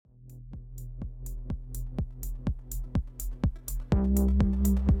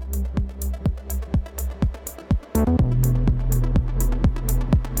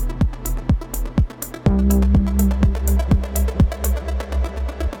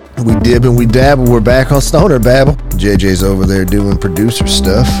We dib and we dabble. We're back on Stoner Babble. JJ's over there doing producer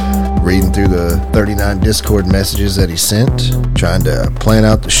stuff, reading through the 39 Discord messages that he sent, trying to plan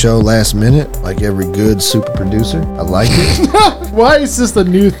out the show last minute like every good super producer. I like it. Why is this the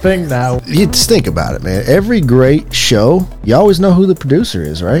new thing now? You just think about it, man. Every great show, you always know who the producer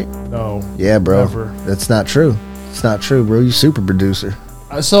is, right? No. Yeah, bro. Never. That's not true. It's not true, bro. You super producer.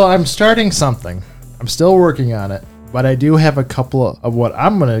 So I'm starting something. I'm still working on it, but I do have a couple of what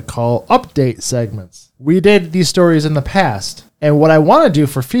I'm going to call update segments. We did these stories in the past, and what I want to do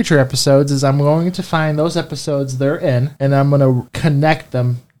for future episodes is I'm going to find those episodes they're in, and I'm going to connect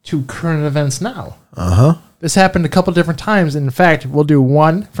them to current events now. Uh-huh. This happened a couple different times. In fact, we'll do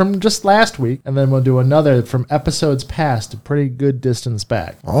one from just last week, and then we'll do another from episodes past, a pretty good distance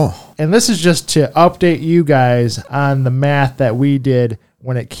back. Oh. And this is just to update you guys on the math that we did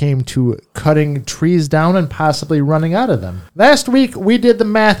when it came to cutting trees down and possibly running out of them. Last week, we did the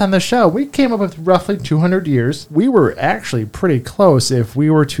math on the show. We came up with roughly 200 years. We were actually pretty close if we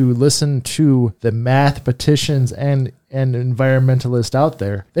were to listen to the mathematicians and environmentalists out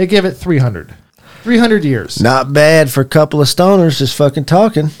there. They give it 300. 300 years. Not bad for a couple of stoners just fucking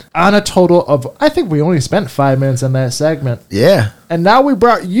talking. On a total of, I think we only spent 5 minutes on that segment. Yeah. And now we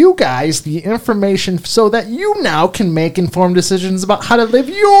brought you guys the information so that you now can make informed decisions about how to live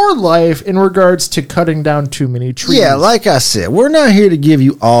your life in regards to cutting down too many trees. Yeah, like I said, we're not here to give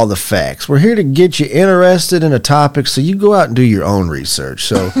you all the facts. We're here to get you interested in a topic so you go out and do your own research.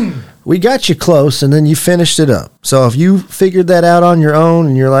 So we got you close, and then you finished it up. So if you figured that out on your own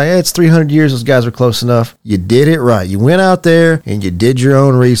and you're like, hey, it's 300 years, those guys were close enough, you did it right. You went out there and you did your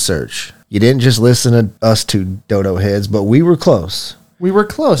own research. You didn't just listen to us two dodo heads, but we were close. We were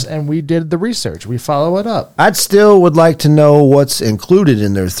close, and we did the research. We follow it up. I'd still would like to know what's included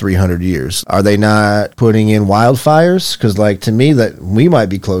in their 300 years. Are they not putting in wildfires? Because, like, to me, that we might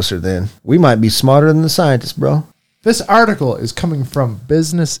be closer then. We might be smarter than the scientists, bro. This article is coming from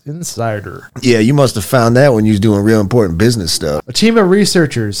Business Insider. Yeah, you must have found that when you was doing real important business stuff. A team of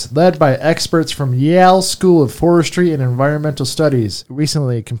researchers led by experts from Yale School of Forestry and Environmental Studies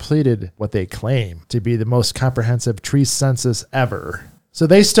recently completed what they claim to be the most comprehensive tree census ever. So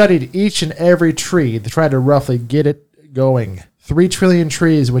they studied each and every tree to try to roughly get it going. 3 trillion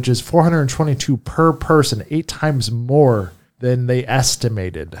trees, which is 422 per person, 8 times more than they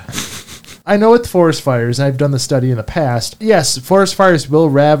estimated. I know with forest fires, and I've done the study in the past, yes, forest fires will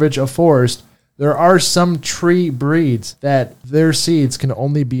ravage a forest. There are some tree breeds that their seeds can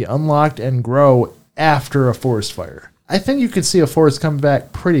only be unlocked and grow after a forest fire. I think you can see a forest come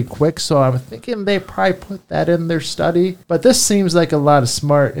back pretty quick, so I'm thinking they probably put that in their study. But this seems like a lot of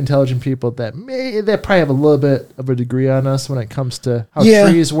smart, intelligent people that probably have a little bit of a degree on us when it comes to how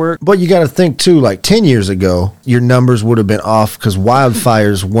trees work. But you got to think, too, like 10 years ago, your numbers would have been off because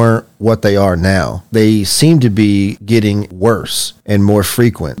wildfires weren't what they are now. They seem to be getting worse and more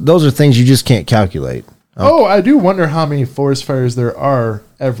frequent. Those are things you just can't calculate. Oh, I do wonder how many forest fires there are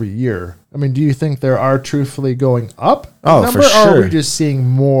every year. I mean, do you think there are truthfully going up? For sure. Or are we just seeing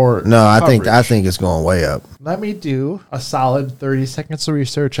more? No, I think it's going way up. Let me do a solid 30 seconds of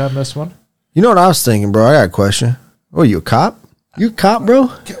research on this one. You know what I was thinking, bro? I got a question. Oh, you a cop? You a cop,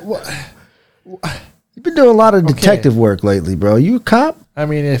 bro? You've been doing a lot of detective work lately, bro. You a cop? I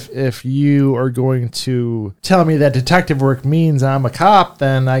mean, if you are going to tell me that detective work means I'm a cop,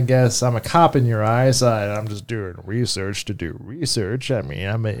 then I guess I'm a cop in your eyes. I'm just doing research to do research. I mean,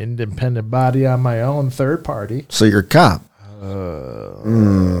 I'm an independent body on my own, third party. So you're a cop.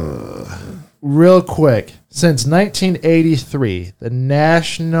 Real quick, since 1983, the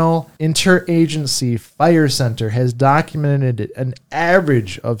National Interagency Fire Center has documented an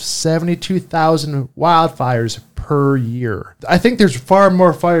average of 72,000 wildfires per year. I think there's far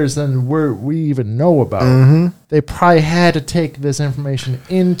more fires than we even know about. Mm-hmm. They probably had to take this information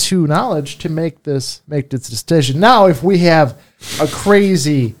into knowledge to make this decision. Now, if we have a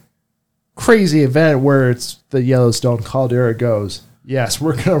crazy event where it's the Yellowstone caldera goes, yes,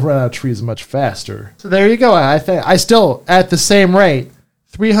 we're going to run out of trees much faster. So there you go. I think I still, at the same rate,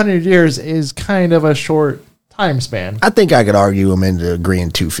 300 years is kind of a short time span. I think I could argue them into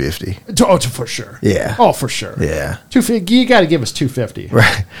agreeing 250. Oh, for sure. Yeah. Oh, for sure. Yeah. 250. You got to give us 250.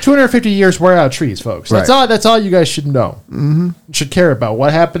 Right. 250 years, we're out of trees, folks. That's right. That's all you guys should know. Mm-hmm. Should care about.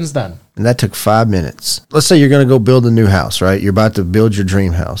 What happens then? And that took 5 minutes. Let's say you're going to go build a new house, right? You're about to build your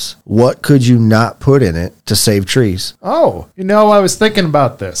dream house. What could you not put in it to save trees? Oh, I was thinking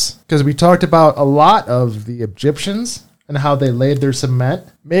about this because we talked about a lot of the Egyptians and how they laid their cement.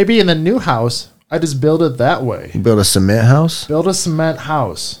 Maybe in the new house, I just build it that way. You build a cement house? Build a cement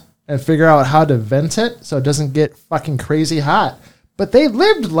house and figure out how to vent it so it doesn't get fucking crazy hot. But they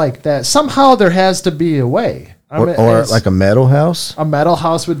lived like that. Somehow there has to be a way. Or it's- like a metal house. a metal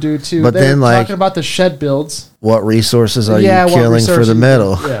house would do too. But They're then, like- talking about the shed builds. What resources are Yeah, you what killing for resources the you-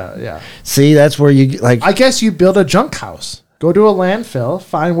 metal? Yeah. See, that's where you like. I guess you build a junk house. Go to a landfill,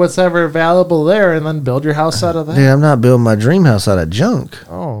 find what's ever available there, and then build your house out of that. Dude, I'm not building my dream house out of junk.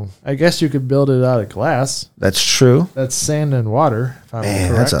 Oh, I guess you could build it out of glass. That's true. That's sand and water. If I'm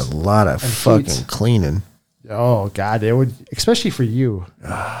Man, correct. that's a lot of And fucking heat. cleaning. Oh God, it would, especially for you,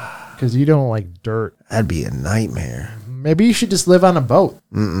 because you don't like dirt. That'd be a nightmare. Maybe you should just live on a boat.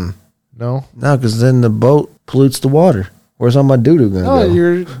 No, No, because then the boat pollutes the water. Where's all my doo-doo gonna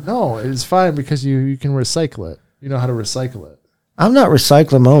go? no, it's fine because you can recycle it. You know how to recycle it. I'm not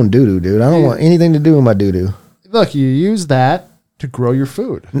recycling my own doo-doo, dude. I don't want anything to do with my doo-doo. Look, you use that to grow your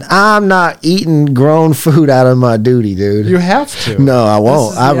food. I'm not eating grown food out of my duty, dude. You have to. No, I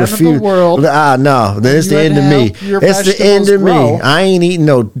won't. This is I the end of the refuse. world. No, then it's You the had end to of me. help your It's the end of vegetables me. grow. I ain't eating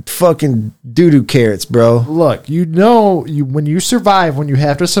no fucking doo-doo carrots, bro. Look, when you survive, when you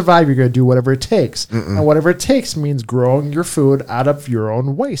have to survive, you're going to do whatever it takes. And whatever it takes means growing your food out of your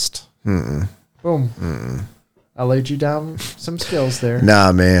own waste. Boom. I laid you down some skills there.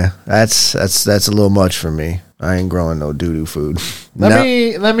 Nah, man. That's a little much for me. I ain't growing no doo-doo food.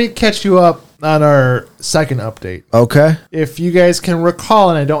 Let me catch you up on our second update. Okay. If you guys can recall,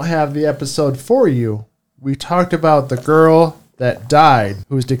 and I don't have the episode for you, we talked about the girl that died,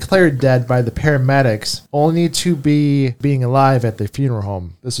 who was declared dead by the paramedics, only to be being alive at the funeral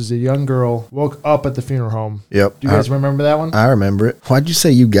home. This was a young girl, woke up at the funeral home. Yep. Do you guys remember that one? I remember it. Why'd you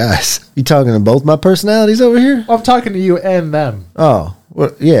say you guys? You talking to both my personalities over here? Well, I'm talking to you and them. Oh,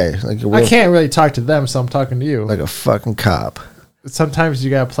 well, yeah. Like I can't really talk to them, so I'm talking to you. like a fucking cop. Sometimes you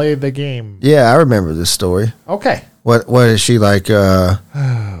gotta play the game. Yeah, I remember this story. Okay. What is she like?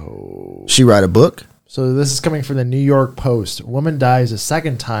 She write a book? So this is coming from the New York Post. A woman dies a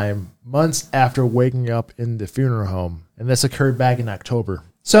second time months after waking up in the funeral home, and this occurred back in October.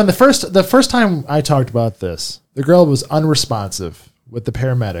 So in the first time I talked about this, the girl was unresponsive with the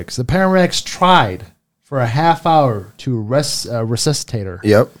paramedics. The paramedics tried for a half hour to resuscitate her.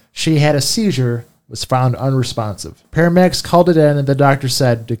 Yep. She had a seizure, was found unresponsive. Paramedics called it in, and the doctor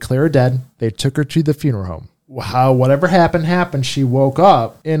said, declare her dead. They took her to the funeral home. Whatever happened. She woke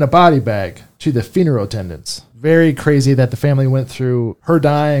up in a body bag to the funeral attendants. Very crazy that the family went through her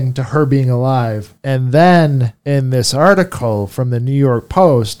dying to her being alive. And then in this article from the New York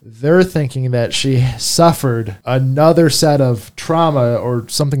Post, they're thinking that she suffered another set of trauma or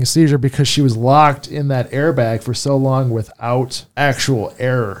something, a seizure, because she was locked in that airbag for so long without actual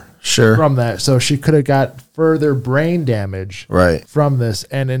air. Sure. From that. So she could have got further brain damage Right. from this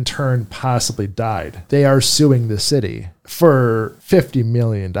and in turn possibly died. They are suing the city for $50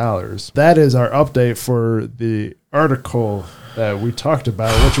 million. That is our update for the article that we talked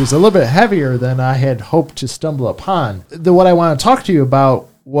about, which was a little bit heavier than I had hoped to stumble upon. What I want to talk to you about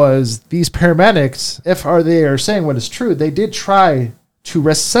was these paramedics, if they are saying what is true, they did try to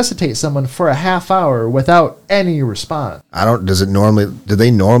resuscitate someone for a half hour without any response. Do they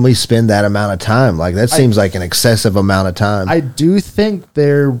normally spend that amount of time? Like that seems like an excessive amount of time. I do think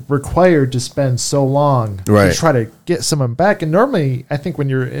they're required to spend so long Right. to try to get someone back. And normally, I think when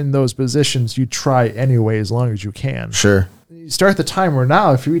you're in those positions, you try anyway as long as you can. Sure. You start the timer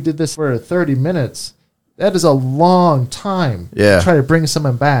now. If we did this for 30 minutes, that is a long time Yeah. to try to bring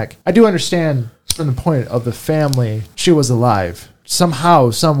someone back. I do understand from the point of the family, she was alive.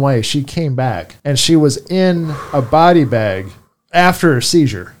 Somehow, some way, she came back. And she was in a body bag after a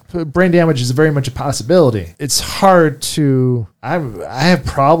seizure. Brain damage is very much a possibility. It's hard to. I have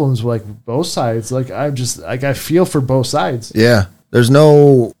problems with like both sides. Like I feel for both sides. Yeah. There's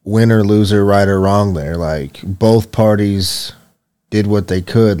no winner, loser, right or wrong there. Like both parties did what they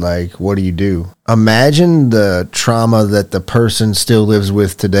could. Like, what do you do? Imagine the trauma that the person still lives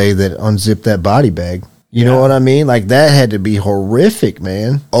with today that unzipped that body bag. You know what I mean? Like that had to be horrific,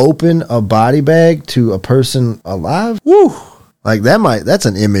 man. Open a body bag to a person alive. Woo. Like that's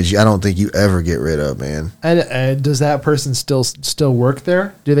an image I don't think you ever get rid of, man. And does that person still work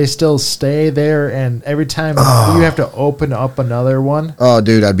there? Do they still stay there? And every time you have to open up another one, Oh,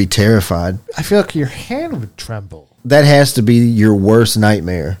 dude, I'd be terrified. I feel like your hand would tremble. That has to be your worst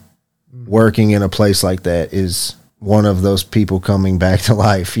nightmare. Working in a place like that is one of those people coming back to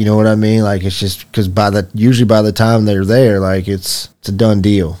life. You know what I mean? Like it's just because usually by the time they're there, like it's a done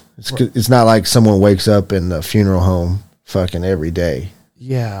deal. It's not like someone wakes up in the funeral home fucking every day.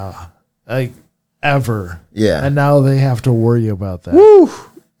 Yeah, like ever. Yeah. And now they have to worry about that. Woo.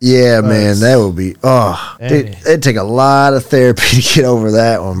 Yeah, man, that would be. Oh, Hey. dude, it'd take a lot of therapy to get over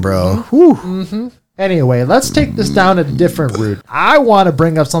that one, bro. Whew. Anyway, let's take this down a different route. I want to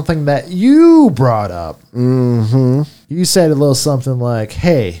bring up something that you brought up. Mm-hmm. You said a little something like,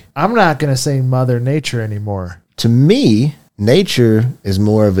 hey, I'm not going to say Mother Nature anymore. To me, nature is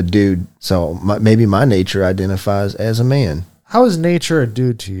more of a dude. So maybe my nature identifies as a man. How is nature a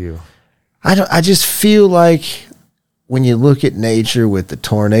dude to you? I just feel like when you look at nature with the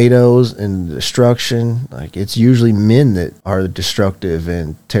tornadoes and the destruction, like it's usually men that are destructive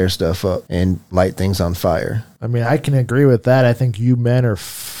and tear stuff up and light things on fire. I mean, I can agree with that. I think you men are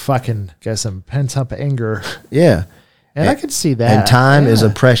fucking got some pent up anger. Yeah. And I can see that. And time is a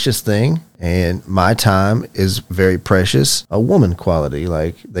precious thing. And my time is very precious. A woman quality.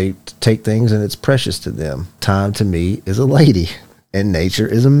 Like they take things and it's precious to them. Time to me is a lady and nature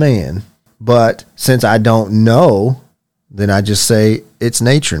is a man. But since I don't know, then I just say it's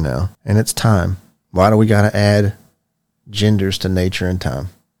nature now and it's time. Why do we got to add genders to nature and time?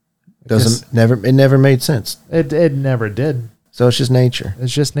 It never made sense. It never did. So it's just nature.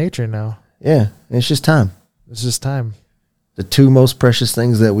 It's just nature now. Yeah, it's just time. It's just time. The two most precious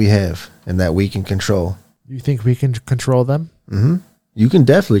things that we have and that we can control. You think we can control them? Mm-hmm. You can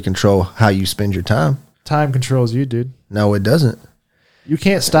definitely control how you spend your time. Time controls you, dude. No, it doesn't. You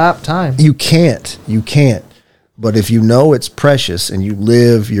can't stop time. You can't. But if you know it's precious and you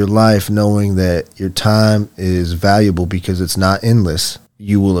live your life knowing that your time is valuable because it's not endless,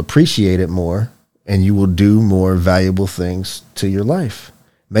 you will appreciate it more and you will do more valuable things to your life.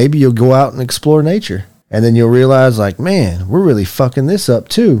 Maybe you'll go out and explore nature and then you'll realize like, man, we're really fucking this up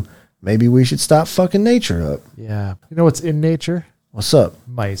too. Maybe we should stop fucking nature up. Yeah. You know what's in nature? What's up?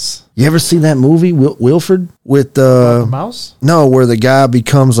 Mice. You ever seen that movie, Wilford? With the mouse? No, where the guy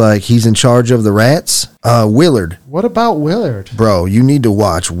becomes like he's in charge of the rats. Willard. What about Willard? Bro, you need to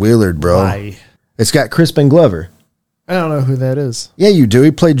watch Willard, bro. Why? It's got Crispin Glover. I don't know who that is. Yeah, you do.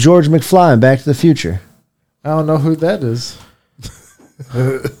 He played George McFly in Back to the Future. I don't know who that is.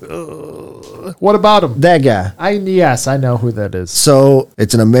 What about him? That guy. Yes, I know who that is. So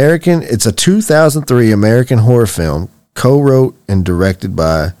it's a 2003 American horror film, co-wrote and directed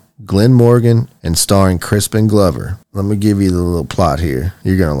by Glenn Morgan and starring Crispin Glover. Let me give you the little plot here.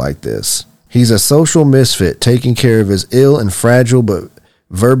 You're going to like this. He's a social misfit taking care of his ill and fragile but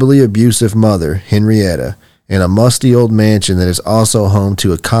verbally abusive mother, Henrietta, in a musty old mansion that is also home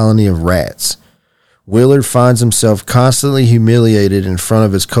to a colony of rats. Willard finds himself constantly humiliated in front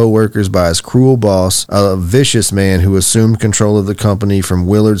of his co-workers by his cruel boss, a vicious man who assumed control of the company from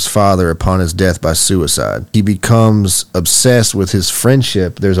Willard's father upon his death by suicide. He becomes obsessed with his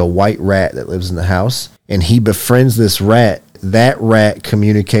friendship. There's a white rat that lives in the house, and he befriends this rat. That rat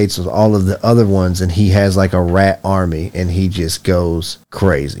communicates with all of the other ones, and he has like a rat army, and he just goes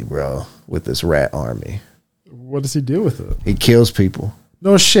crazy, bro, with this rat army. What does he do with it? He kills people.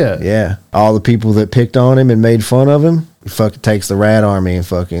 No shit. Yeah. All the people that picked on him and made fun of him, he fucking takes the rat army and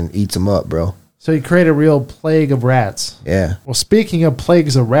fucking eats them up, bro. So he created a real plague of rats. Yeah. Well, speaking of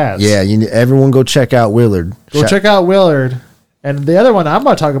plagues of rats. Yeah, everyone go check out Willard. Check out Willard. And the other one I'm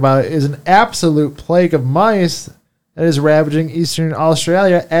going to talk about is an absolute plague of mice that is ravaging Eastern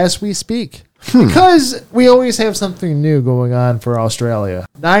Australia as we speak. Because we always have something new going on for Australia.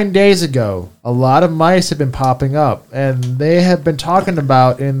 9 days ago, a lot of mice have been popping up, and they have been talking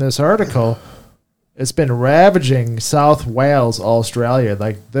about in this article, it's been ravaging South Wales, Australia.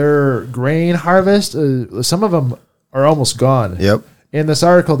 Like their grain harvest, some of them are almost gone. Yep. In this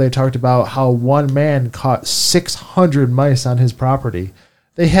article, they talked about how one man caught 600 mice on his property.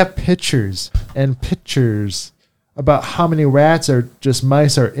 They have pictures and pictures about how many mice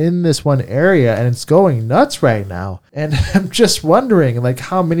are in this one area, and it's going nuts right now. And I'm just wondering, like,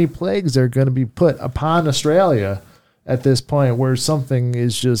 how many plagues are going to be put upon Australia at this point where something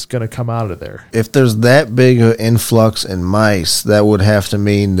is just going to come out of there. If there's that big an influx in mice, that would have to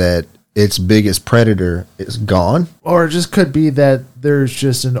mean that its biggest predator is gone. Or it just could be that there's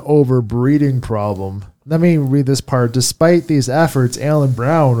just an overbreeding problem. Let me read this part. Despite these efforts, Alan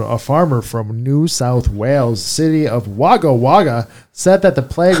Brown, a farmer from New South Wales, city of Wagga Wagga, said that the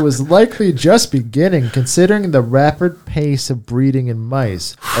plague was likely just beginning, considering the rapid pace of breeding in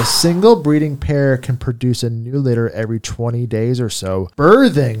mice. A single breeding pair can produce a new litter every 20 days or so,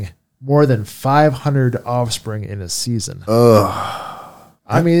 birthing more than 500 offspring in a season. Ugh.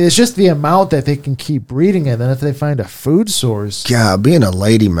 I mean, it's just the amount that they can keep breeding, and then if they find a food source. God, being a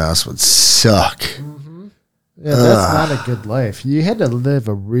lady mouse would suck. Yeah, that's not a good life. You had to live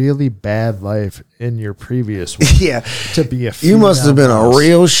a really bad life in your previous one Yeah. to be a You must have been female a mouse.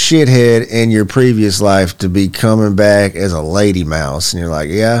 real shithead in your previous life to be coming back as a lady mouse. And you're like,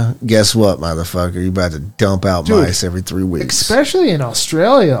 yeah, guess what, motherfucker? You about to dump out Dude, mice every 3 weeks. Especially in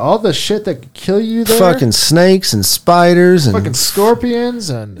Australia, all the shit that could kill you there. Fucking snakes and spiders and fucking scorpions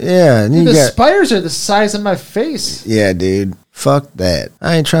and yeah, and Dude, you the got spiders are the size of my face. yeah, dude. Fuck that.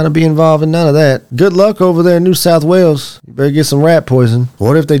 I ain't trying to be involved in none of that. Good luck over there in New South Wales. You better get some rat poison.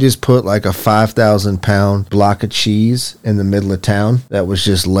 What if they just put like a 5,000 pound block of cheese in the middle of town that was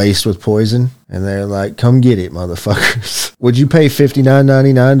just laced with poison? And they're like, come get it, motherfuckers. Would you pay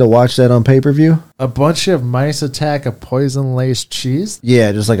 $59.99 to watch that on pay-per-view? A bunch of mice attack a poison-laced cheese?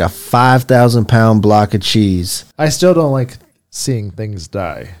 Yeah, just like a 5,000 pound block of cheese. I still don't like seeing things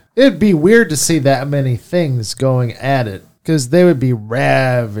die. It'd be weird to see that many things going at it because they would be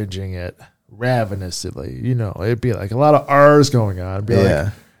ravaging it ravenously. You know, it'd be like a lot of R's going on. It'd be Yeah.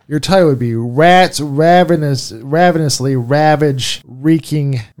 like, your title would be Rats Ravenously Ravage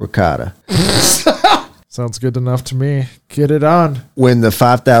Reeking. Ricotta. Sounds good enough to me. Get it on. When the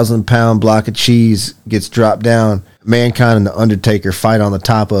 5,000 pound block of cheese gets dropped down, Mankind and the Undertaker fight on the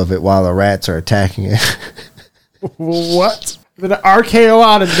top of it while the rats are attacking it. What? Then an RKO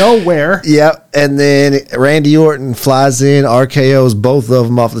out of nowhere. Yep. And then Randy Orton flies in, RKO's both of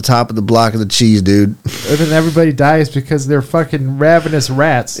them off the top of the block of the cheese, dude. And then everybody dies because they're fucking ravenous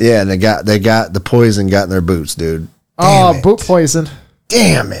rats. Yeah, and they got the poison got in their boots, dude. Oh, Damn it. boot poison.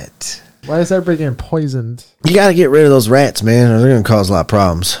 Damn it. Why is everybody getting poisoned? You got to get rid of those rats, man, or they're going to cause a lot of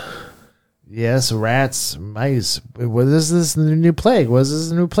problems. Yes, rats, mice. What is this new plague? What is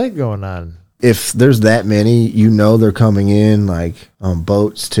this new plague going on? If there's that many, you know they're coming in like on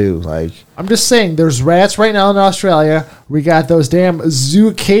boats too. Like I'm just saying, there's rats right now in Australia. We got those damn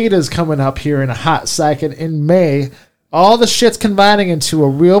zoocadas coming up here in a hot second in May. All the shit's combining into a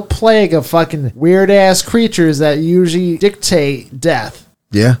real plague of fucking weird-ass creatures that usually dictate death.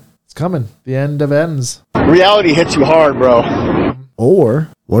 yeah. It's coming. The end of ends. Reality hits you hard, bro. Or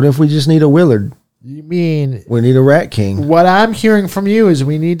what if we just need a Willard? You mean... We need a Rat King. What I'm hearing from you is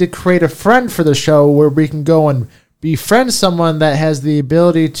we need to create a friend for the show where we can go and befriend someone that has the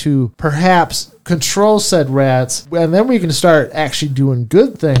ability to perhaps control said rats, and then we can start actually doing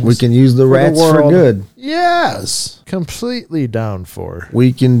good things. We can use the rats for world. good. Yes. Completely down for.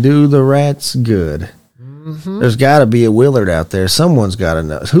 We can do the rats good. There's got to be a Willard out there. Someone's got to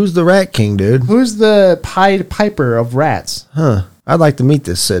know. Who's the Rat King, dude? Who's the Pied Piper of rats? Huh. I'd like to meet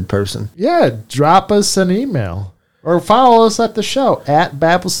this said person. Yeah, drop us an email. Or follow us at the show, at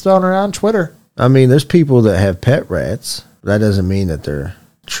Babelstoner on Twitter. I mean, there's people that have pet rats. That doesn't mean that they're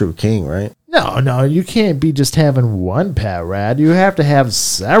true king, right? No, you can't be just having one pet rat. You have to have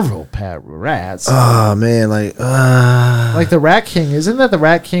several pet rats. Oh, man. Like Like the Rat King. Isn't that the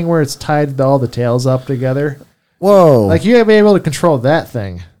Rat King where it's tied all the tails up together? whoa. Like you have to be able to control that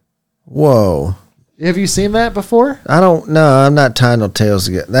thing. Whoa. Have you seen that before? I don't know. I'm not tying no tails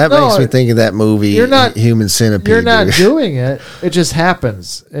together. That No, makes me think of that movie, you're not- Human Centipede. You're not dude. doing it. It just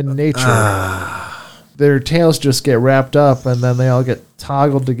happens in nature. Their tails just get wrapped up and then they all get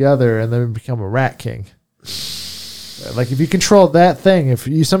toggled together and then become a Rat King. Like if you control that thing, if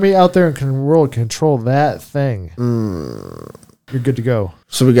you somebody out there in the world control that thing, you're good to go.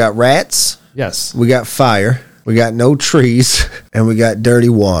 So we got rats, Yes. we got fire, we got no trees, and we got dirty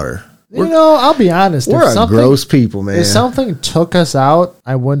water. You know, I'll be honest. We're a gross people, man. If something took us out,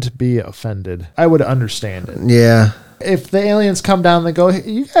 I wouldn't be offended. I would understand it. Yeah. If the aliens come down and they go, hey,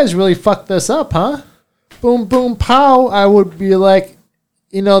 you guys really fucked this up, huh? Boom, boom, pow. I would be like,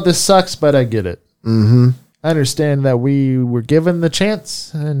 you know, this sucks, but I get it. Mm-hmm. I understand that we were given the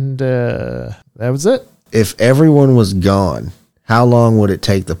chance, and that was it. If everyone was gone, how long would it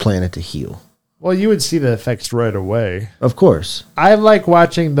take the planet to heal? Well, you would see the effects right away. Of course. I like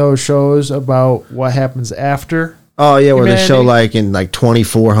watching those shows about what happens after. Oh, yeah, where they Humanity. show like in like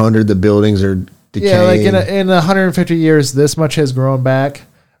 2400 the buildings are decaying. Yeah, like in 150 years, this much has grown back.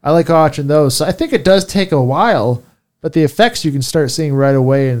 I like watching those. So I think it does take a while, but the effects you can start seeing right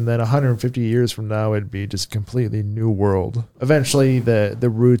away, and then 150 years from now, it'd be just a completely new world. Eventually, the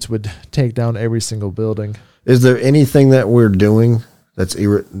roots would take down every single building. Is there anything that we're doing that's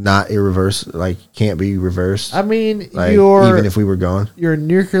not irreversible, like can't be reversed? I mean, Like, your even if we were gone? your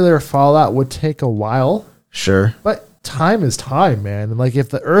nuclear fallout would take a while, Sure. but time is time, man. Like if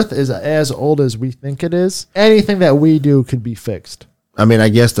the Earth is as old as we think it is, anything that we do could be fixed. I mean, I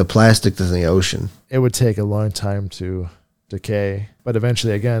guess the plastic is in the ocean. It would take a long time to decay, but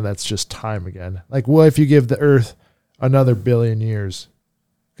eventually, again, that's just time again. Like, what if you give the Earth another billion years?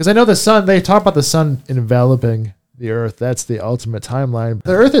 Because I know the sun, they talk about the sun enveloping the earth. That's the ultimate timeline.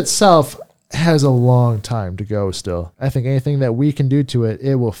 The earth itself has a long time to go still. I think anything that we can do to it,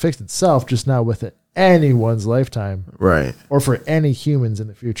 it will fix itself, just not with anyone's lifetime. Right. Or for any humans in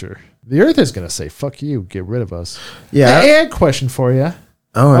the future. The earth is going to say, fuck you, get rid of us. Yeah. And question for you.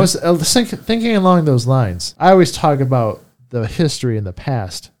 All right. I was thinking along those lines. I always talk about the history in the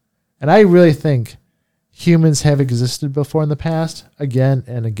past. And I really think humans have existed before in the past, again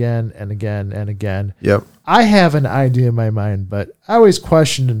and again and again and again. Yep. I have an idea in my mind, but I always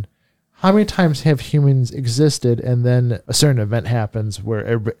question how many times have humans existed and then a certain event happens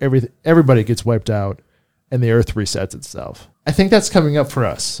where everybody gets wiped out and the earth resets itself. I think that's coming up for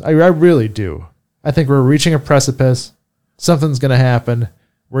us. I really do. I think we're reaching a precipice. Something's going to happen.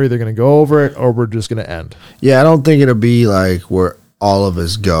 We're either going to go over it or we're just going to end. Yeah, I don't think it'll be like where all of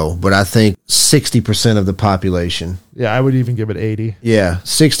us go, but I think 60% of the population. Yeah, I would even give it 80. Yeah,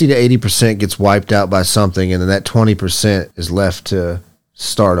 60 to 80% gets wiped out by something, and then that 20% is left to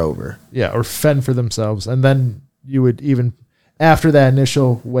start over. Yeah, or fend for themselves. And then you would even, after that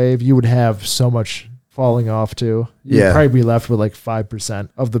initial wave, you would have so much falling off too. You'd probably be left with like 5%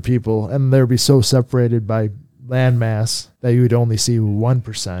 of the people, and they'd be so separated by landmass that you would only see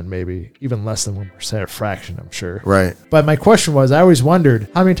 1%, maybe even less than 1%, a fraction, I'm sure. Right. But my question was, I always wondered,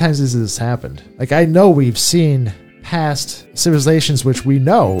 how many times has this happened? Like, I know we've seen past civilizations, which we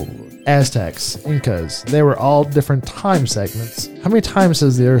know, Aztecs, Incas, they were all different time segments. How many times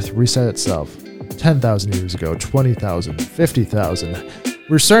has the earth reset itself? 10,000 years ago, 20,000, 50,000.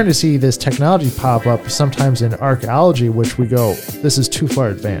 We're starting to see this technology pop up sometimes in archaeology, which we go, this is too far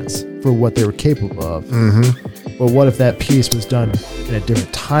advanced for what they were capable of. Mm-hmm. But what if that piece was done in a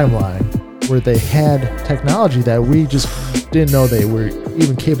different timeline where they had technology that we just didn't know they were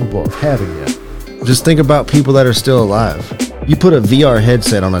even capable of having yet? Just think about people that are still alive. You put a VR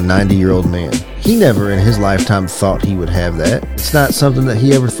headset on a 90-year-old man. He never in his lifetime thought he would have that. It's not something that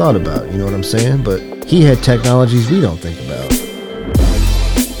he ever thought about, you know what I'm saying? But he had technologies we don't think about.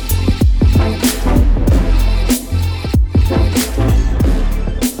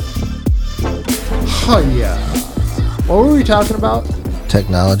 Oh, yeah. What were we talking about?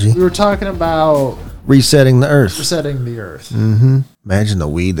 Technology. We were talking about Resetting the earth. resetting the earth. Mm-hmm. Imagine the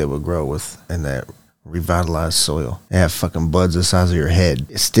weed that would grow in that revitalized soil. They have fucking buds the size of your head.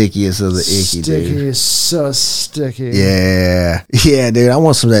 It's stickiest of the icky, Sticky dude. is so sticky. Yeah. Yeah, dude. I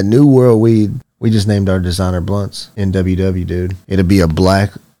want some of that New World weed. We just named our designer blunts NWW, dude. It'll be a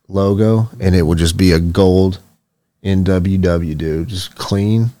black logo, and it will just be a gold NWW, dude. Just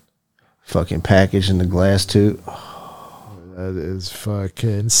clean. Fucking package in the glass tube. That is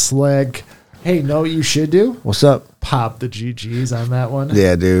fucking slick. Hey, know what you should do? What's up? Pop the GGs on that one.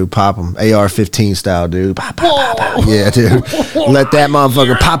 Yeah, dude. Pop them. AR-15 style, dude. Pop, pop, pop, pop. Yeah, dude. Let that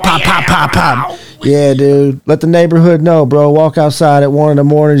motherfucker pop, pop, pop, pop, pop. Yeah, dude. Let the neighborhood know, bro. Walk outside at 1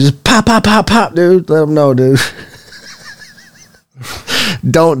 a.m. Just pop, pop, pop, pop, dude. Let them know, dude.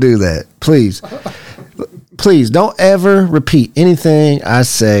 Don't do that. Please. Please don't ever repeat anything I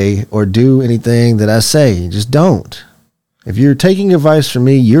say or do anything that I say. Just don't. If you're taking advice from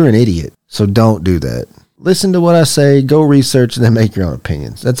me, you're an idiot. So don't do that. Listen to what I say, go research, and then make your own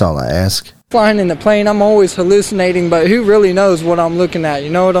opinions. That's all I ask. Flying in the plane, I'm always hallucinating, but who really knows what I'm looking at?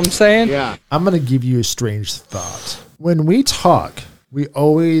 You know what I'm saying? Yeah. I'm going to give you a strange thought. When we talk, we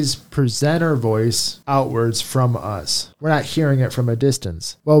always present our voice outwards from us. We're not hearing it from a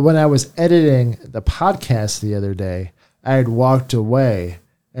distance. Well, when I was editing the podcast the other day, I had walked away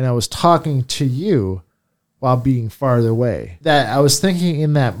and I was talking to you while being farther away. That I was thinking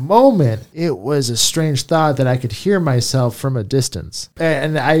in that moment, it was a strange thought that I could hear myself from a distance.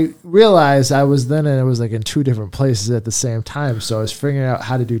 And I realized I was like in two different places at the same time. So I was figuring out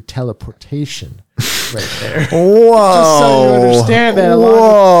how to do teleportation right there. Whoa. Just so you understand that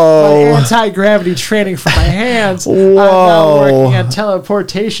along with my anti-gravity training for my hands, I'm now working on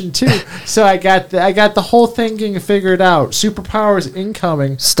teleportation too. So I got the whole thing getting figured out. Superpowers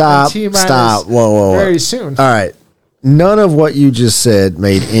incoming. Stop. Whoa. Very soon. All right. None of what you just said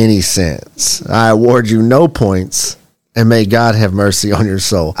made any sense. I award you no points, and may God have mercy on your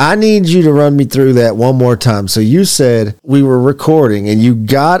soul. I need you to run me through that one more time. So you said we were recording, and you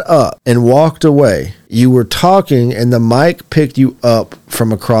got up and walked away. You were talking, and the mic picked you up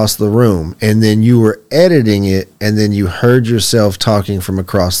from across the room, and then you were editing it, and then you heard yourself talking from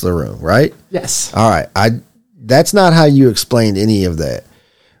across the room, right? Yes. All right. That's not how you explained any of that.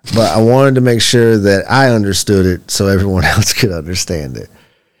 But I wanted to make sure that I understood it so everyone else could understand it.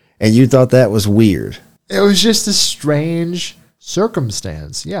 And you thought that was weird. It was just a strange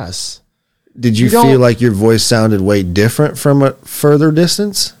circumstance. Yes. Did you feel like your voice sounded way different from a further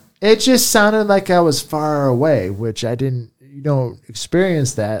distance? It just sounded like I was far away, which I didn't,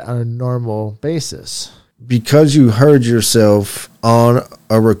 experience that on a normal basis. Because you heard yourself on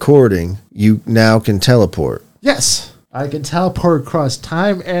a recording, you now can teleport. Yes, I can teleport across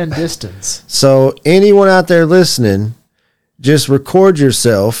time and distance. So anyone out there listening, just record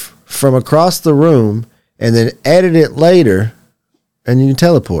yourself from across the room and then edit it later and you can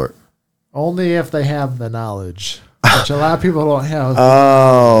teleport. Only if they have the knowledge, which a lot of people don't have.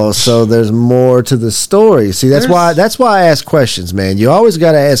 Oh, so there's more to the story. See, that's why I ask questions, man. You always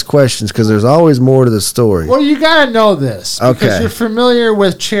got to ask questions because there's always more to the story. Well, you got to know this because Okay. you're familiar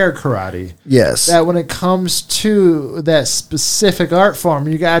with chair karate. Yes. That when it comes to that specific art form,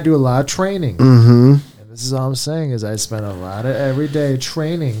 you got to do a lot of training. Mm-hmm. And this is all I'm saying is I spend a lot of everyday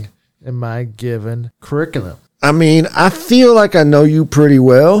training in my given curriculum. I mean, I feel like I know you pretty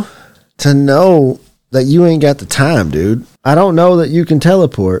well to know that you ain't got the time, dude. I don't know that you can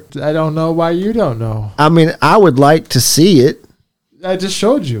teleport. I don't know why you don't know. I mean, I would like to see it. I just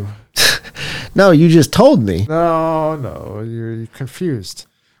showed you. No, you just told me. No, you're confused.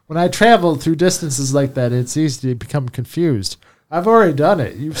 When I travel through distances like that, it's easy to become confused. I've already done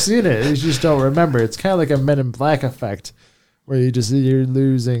it. You've seen it. You just don't remember. It's kind of like a Men in Black effect, where you're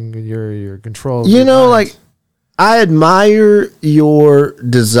losing your control. You know, like, I admire your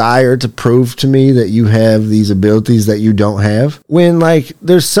desire to prove to me that you have these abilities that you don't have. When, like,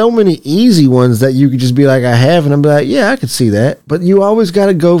 there's so many easy ones that you could just be like, I have, and I'm like, yeah, I could see that. But you always got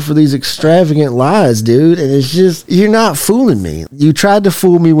to go for these extravagant lies, dude. And it's just, you're not fooling me. You tried to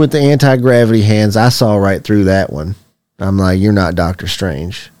fool me with the anti-gravity hands. I saw right through that one. I'm like, you're not Doctor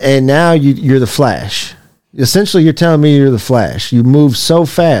Strange. And now you're the Flash. Essentially, you're telling me you're the Flash. You move so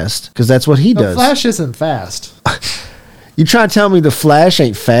fast because that's what he does. The Flash isn't fast. You trying to tell me the Flash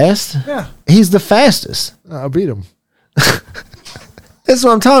ain't fast? Yeah. He's the fastest. I'll beat him. That's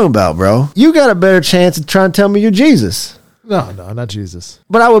what I'm talking about, bro. You got a better chance of trying to tell me you're Jesus. No, not Jesus.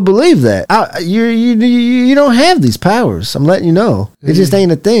 But I would believe that. You don't have these powers. I'm letting you know. It just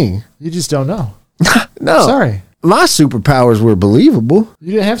ain't a thing. You just don't know. No. Sorry. My superpowers were believable.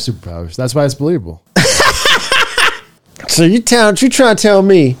 You didn't have superpowers. That's why it's believable. So you trying to tell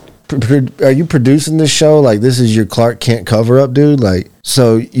me, are you producing this show like this is your Clark Kent cover up, dude? Like,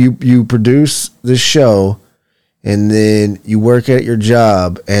 so you produce this show and then you work at your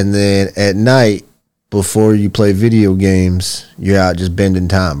job and then at night before you play video games, you're out just bending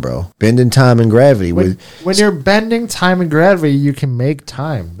time, bro. Bending time and gravity. When you're bending time and gravity, you can make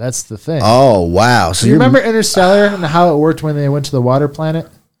time. That's the thing. Oh, wow. So Do you remember Interstellar and how it worked when they went to the water planet?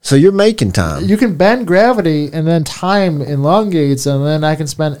 So you're making time. You can bend gravity and then time elongates and then I can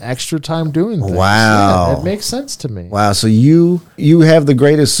spend extra time doing things. Wow. Yeah, it makes sense to me. Wow. So you have the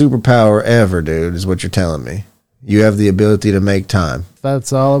greatest superpower ever, dude, is what you're telling me. You have the ability to make time.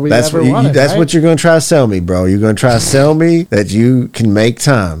 That's all we That's ever what wanted, that's right? what you're going to try to sell me, bro. You're going to try to sell me that you can make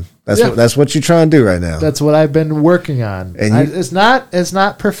time. That's what you're trying to do right now. That's what I've been working on. And It's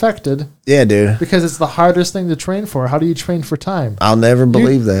not perfected yeah, dude. because it's the hardest thing to train for. How do you train for time? I'll never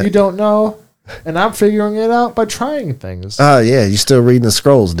believe that. You don't know, and I'm figuring it out by trying things. Oh, yeah. You still reading the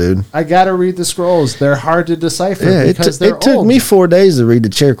scrolls, dude. I got to read the scrolls. They're hard to decipher Yeah, because they're it took old. me 4 days to read the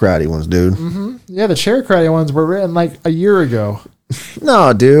chair karate ones, dude. Yeah, the chair karate ones were written like a year ago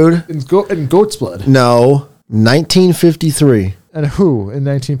No, dude. in goat's blood. No. 1953. And who in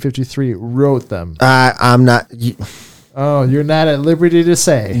 1953 wrote them? I'm not. Oh, you're not at liberty to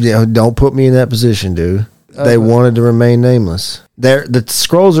say. Yeah, don't put me in that position, dude. They wanted to remain nameless. The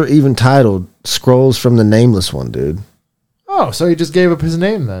scrolls are even titled "Scrolls from the Nameless One," dude. Oh, so he just gave up his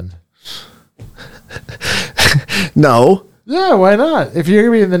name then? No, Yeah, why not? If you're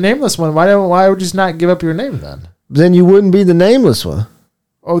gonna be the nameless one, why would you just not give up your name then? then you wouldn't be the nameless one.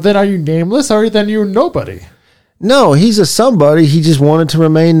 Oh, then are you nameless or then you're nobody? No, he's a somebody. He just wanted to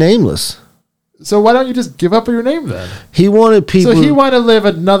remain nameless. So why don't you just give up your name then? He wanted people. So he wanted to live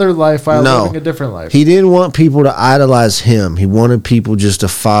another life while No. living a different life. He didn't want people to idolize him. He wanted people just to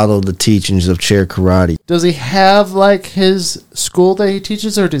follow the teachings of chair karate. Does he have like his school that he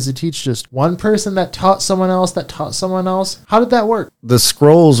teaches, or does he teach just one person that taught someone else that taught someone else? How did that work? The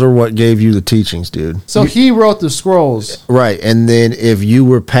scrolls are what gave you the teachings, dude. So he wrote the scrolls. Right. And then if you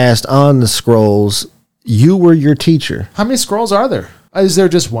were passed on the scrolls, you were your teacher. How many scrolls are there? Is there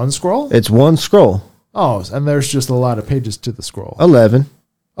just one scroll? It's one scroll. Oh, and there's just a lot of pages to the scroll. 11.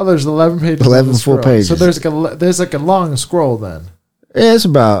 Oh, there's 11 pages. 11 of the full scroll. pages. So there's like a long scroll then. Yeah, it's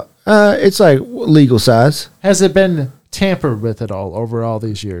about, it's like legal size. Has it been tampered with at all over all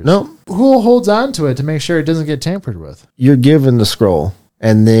these years? No, Who holds on to it to make sure it doesn't get tampered with? you're given the scroll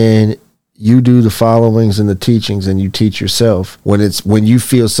and then you do the followings and the teachings and you teach yourself. When you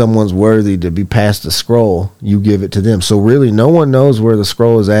feel someone's worthy to be passed the scroll, you give it to them. So really no one knows where the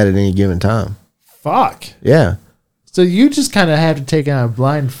scroll is at any given time. Fuck. Yeah. So you just kind of have to take on a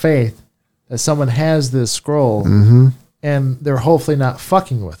blind faith that someone has this scroll and they're hopefully not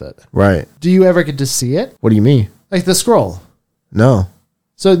fucking with it. Right. Do you ever get to see it? What do you mean? Like the scroll. No.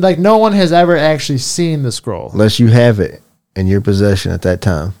 So like no one has ever actually seen the scroll. Unless you have it in your possession at that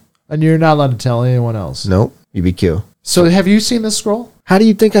time. And you're not allowed to tell anyone else. Nope. You'd be killed. So have you seen the scroll? How do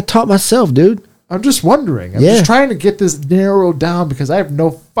you think I taught myself, dude? I'm just wondering. I'm just trying to get this narrowed down because I have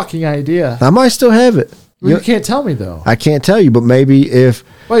no fucking idea. I might still have it. Well, you can't tell me though. I can't tell you, but maybe if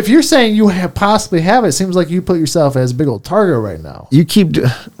Well, if you're saying you possibly have it seems like you put yourself as a big old target right now. you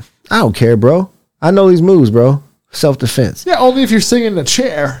I don't care, bro. I know these moves, bro. Self-defense. Yeah, only if you're sitting in a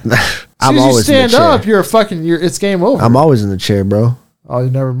chair. I'm As soon as you always in the stand chair. up, it's game over. I'm always in the chair, bro. Oh, you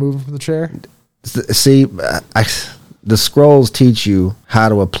never move from the chair? See, the scrolls teach you how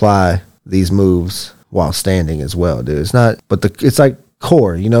to apply these moves while standing as well, dude. It's not, but it's like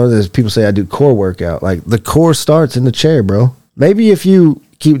core. You know, there's people say I do core workout. Like the core starts in the chair, bro. Maybe if you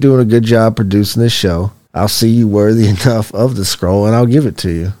keep doing a good job producing this show, I'll see you worthy enough of the scroll and I'll give it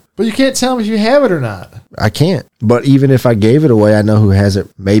to you. But you can't tell me if you have it or not. I can't. But even if I gave it away, I know who has it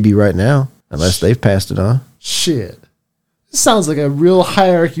maybe right now, unless they've passed it on. Shit. This sounds like a real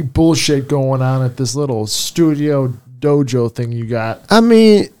hierarchy bullshit going on at this little studio dojo thing you got. I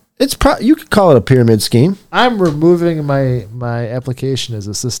mean, you could call it a pyramid scheme. I'm removing my application as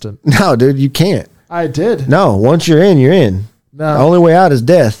assistant. No, dude, you can't. I did. No, once you're in, you're in. No. The only way out is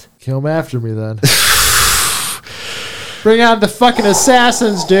death. Kill him after me then. Bring out the fucking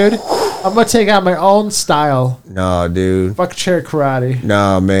assassins, dude. I'm gonna take out my own style. No, dude. Fuck chair karate.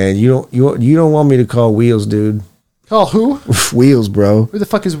 No, man. You don't want me to call Wheels, dude. Call who? Wheels, bro. Who the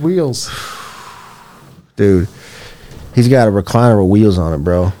fuck is Wheels? Dude. He's got a recliner with wheels on it,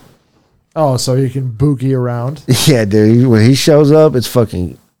 bro. Oh, so you can boogie around. Yeah, dude. When he shows up, it's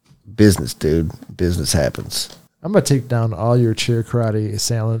fucking business, dude. Business happens. I'm gonna take down all your chair karate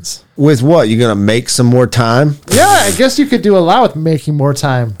assailants. With what? You gonna make some more time? Yeah, I guess you could do a lot with making more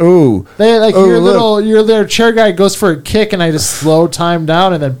time. Ooh. They like Ooh, your little chair guy goes for a kick and I just slow time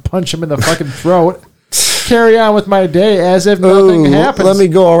down and then punch him in the fucking throat. Carry on with my day as if nothing happens. Let me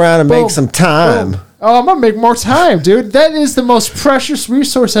go around and Boom. make some time. Boom. Oh, I'm gonna make more time, dude. That is the most precious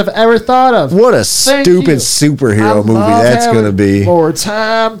resource I've ever thought of. What a Thank stupid you. superhero I movie love that's having gonna be. More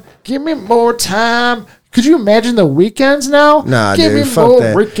time. Give me more time. Could you imagine the weekends now? Nah, Give dude, me fuck more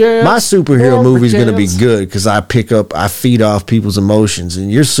that. weekends, My superhero more movie's gonna be weekends. good because I feed off people's emotions, and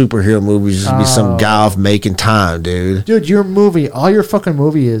your superhero movie's just be some guy off making time, dude. Dude, your movie, all your fucking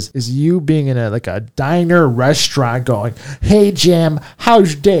movie is you being in a diner restaurant going, "Hey Jim,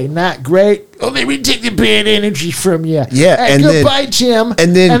 how's your day? Not great. Oh, let me take the bad energy from you. Yeah, Hey, and then- goodbye, Jim.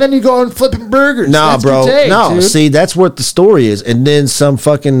 and then- you go and flipping burgers. Nah, That's bro. your day, No, dude. see, that's what the story is. And then some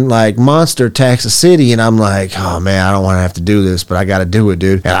fucking monster attacks a city, and I'm like, oh man, I don't want to have to do this, but I got to do it,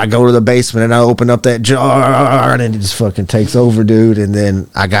 dude. And I go to the basement and I open up that jar, and it just fucking takes over, dude. And then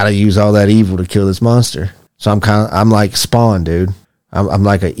I got to use all that evil to kill this monster. So I'm like Spawn, dude. I'm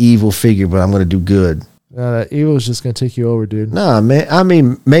like an evil figure, but I'm gonna do good. That evil is just gonna take you over, dude. Nah, man. I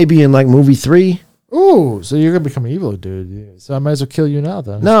mean, maybe in like movie 3. Ooh, so you're gonna become evil, dude. Yeah. So I might as well kill you now,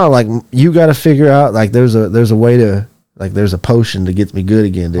 then. No, like you got to figure out like there's a way to there's a potion to get me good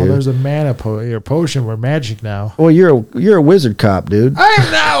again, dude. Oh, there's a mana potion. We're magic now. Well, you're a wizard cop, dude. I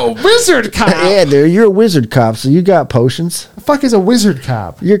am now a wizard cop. Yeah, dude, you're a wizard cop, so you got potions. The fuck is a wizard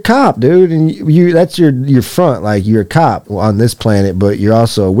cop? You're a cop, dude, and you that's your front. Like you're a cop on this planet, but you're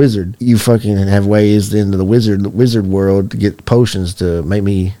also a wizard. You fucking have ways into the wizard world to get potions to make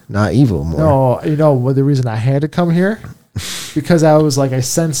me not evil more. No, you know what the reason I had to come here? Because I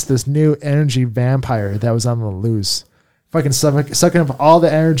sensed this new energy vampire that was on the loose. Fucking sucking up all the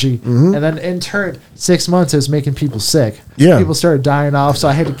energy. And then in turn, 6 months it was making people sick. Yeah. People started dying off, so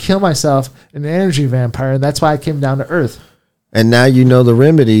I had to kill myself an energy vampire, and that's why I came down to Earth. And now you know the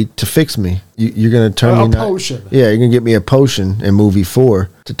remedy to fix me. You're gonna turn me A potion. Yeah, you're gonna get me a potion in movie 4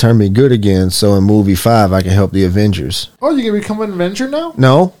 to turn me good again. So in movie 5, I can help the Avengers. Oh, you're going to become an Avenger now?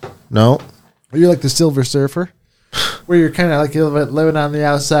 No. Are you like the Silver Surfer? Where you're kind of like living on the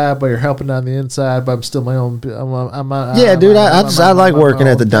outside, but you're helping on the inside, but I'm still my own. Yeah, dude, I like working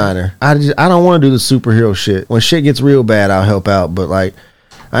at the diner. I don't want to do the superhero shit. When shit gets real bad, I'll help out, but like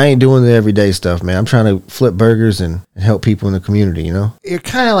I ain't doing the everyday stuff, man. I'm trying to flip burgers and help people in the community, you know? You're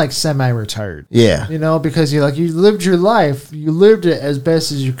kind of like semi-retired. Yeah. You know, because you lived your life, you lived it as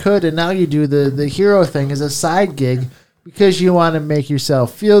best as you could, and now you do the hero thing as a side gig because you want to make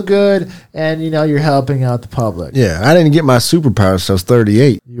yourself feel good, and you're helping out the public. Yeah, I didn't get my superpowers till I was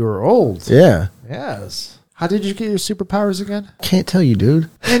 38. You were old. Yeah. Yes. How did you get your superpowers again? Can't tell you, dude.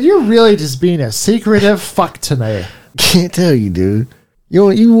 And you're really just being a secretive fuck tonight. Can't tell you, dude. You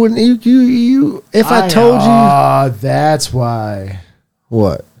wouldn't, if I told you. Oh, that's why.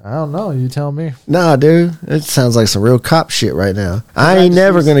 What? I don't know. You tell me. Nah, dude. It sounds like some real cop shit right now. I ain't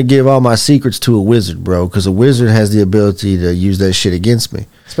never going to give all my secrets to a wizard, bro, because a wizard has the ability to use that shit against me.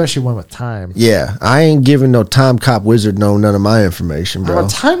 Especially one with time. Yeah. I ain't giving no time cop wizard none of my information, bro. I'm a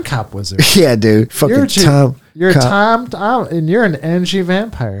time cop wizard. Yeah, dude. Fucking You're time. and you're an energy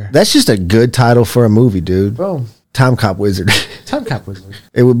vampire. That's just a good title for a movie, dude. Boom. Time cop wizard. Time cop wizard.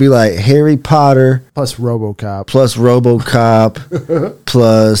 It would be like Harry Potter Plus RoboCop. plus RoboCop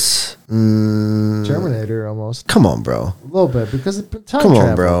plus Terminator almost. Come on, bro. A little bit because of time Come on,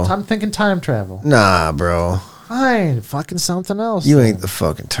 travel. bro. I'm thinking time travel. Nah, bro. Fine. Fucking something else. You ain't the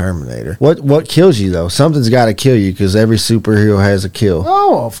fucking Terminator. What kills you though? Something's got to kill you because every superhero has a kill.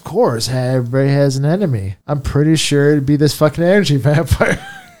 Oh, of course. Everybody has an enemy. I'm pretty sure it'd be this fucking energy vampire.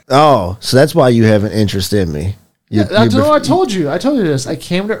 Oh, so that's why you have an interest in me. I told you this. I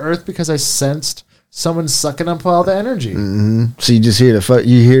came to Earth because I sensed someone sucking up all the energy. So you just here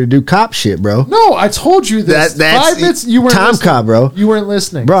to do cop shit, bro. No, I told you this. That's 5 minutes. You weren't time listening. cop, bro. You weren't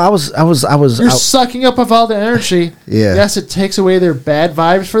listening, Bro, I was. You're sucking up of all the energy. Yeah. Yes, it takes away their bad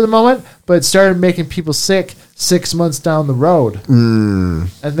vibes for the moment, but it started making people sick 6 months down the road. And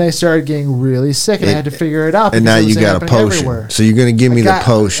they started getting really sick, and I had to figure it out. And now because it you was got a happening potion. everywhere. So you're gonna give me the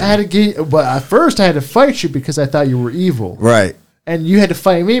potion, I had to get, but at first I had to fight you because I thought you were evil, right? and you had to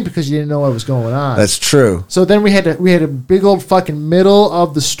fight me because you didn't know what was going on. That's true. So then we had a big old fucking middle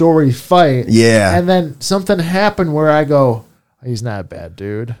of the story fight. Yeah. And then something happened where I go, he's not a bad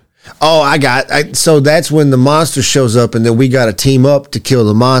dude. Oh, so that's when the monster shows up, and then we got to team up to kill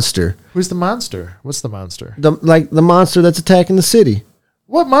the monster. Who's the monster? What's the monster? The monster that's attacking the city.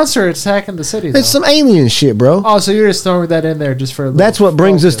 What monster is attacking the city, though? It's some alien shit, bro. Oh, so you're just throwing that in there just for a little That's what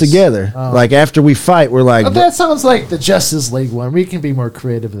brings us focus. together. Oh. Like after we fight, we're like, But that sounds like the Justice League one. We can be more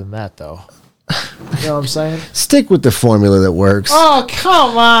creative than that, though. You know what I'm saying? stick with the formula that works. Oh,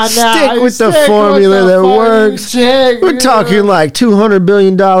 come on now. Stick with the formula that works. We're talking like $200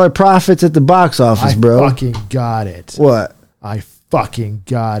 billion profits at the box office, bro. I fucking got it. What? I fucking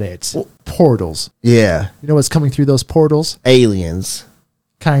got it. Portals. Yeah. You know what's coming through those portals? Aliens.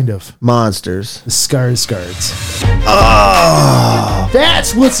 Kind of. Monsters. The Skarsgårds. Oh!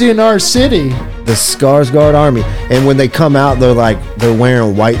 That's what's in our city. The Skarsgård army. And when they come out, they're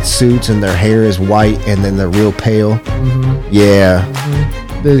wearing white suits and their hair is white and then they're real pale. Mm-hmm. Yeah.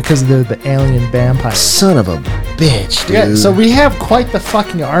 Because they're the alien vampires. Son of a bitch, dude. Yeah, so we have quite the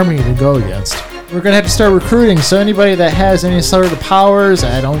fucking army to go against. We're going to have to start recruiting. So anybody that has any sort of powers,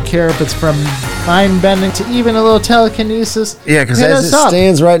 I don't care if it's from mind bending to even a little telekinesis. Yeah, because hit as us it up.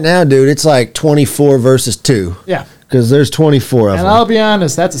 stands right now, dude, it's like 24 versus 2. Yeah. Because there's 24 of And them. I'll be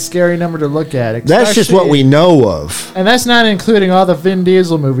honest, that's a scary number to look at. That's just what we know of. And that's not including all the Vin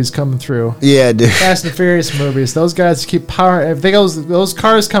Diesel movies coming through. Yeah, dude. Fast and Furious movies. Those guys keep power. If those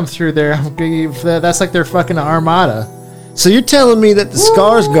cars come through there, that's like their fucking armada. So you're telling me that the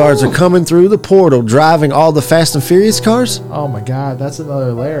Skarsgårds are coming through the portal driving all the Fast and Furious cars? Oh my god, that's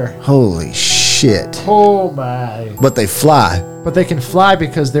another layer. Holy shit. Oh my. But they fly. But they can fly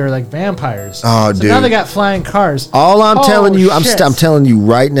because they're like vampires. Oh, so dude. now they got flying cars. All I'm telling you, shit. I'm telling you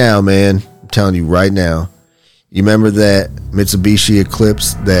right now, man. I'm telling you right now. You remember that Mitsubishi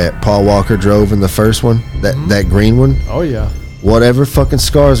Eclipse that Paul Walker drove in the first one? That green one? Oh yeah. Whatever fucking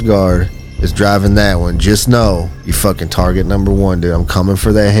Skarsgård is driving that one, just know you fucking target number 1, dude. I'm coming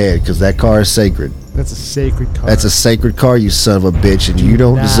for that head because that car is sacred. That's a sacred car. That's a sacred car, you son of a bitch, and you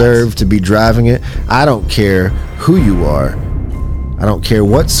don't not. deserve to be driving it. I don't care who you are. I don't care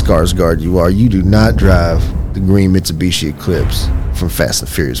what Skarsgård you are. You do not drive the green Mitsubishi Eclipse from Fast and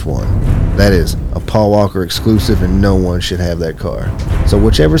Furious 1. That is a Paul Walker exclusive, and no one should have that car. So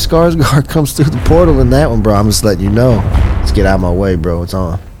whichever Skarsgård comes through the portal in that one, bro, I'm just letting you know. Let's get out of my way, bro. It's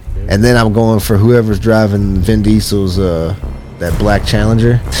on. And then I'm going for whoever's driving Vin Diesel's that black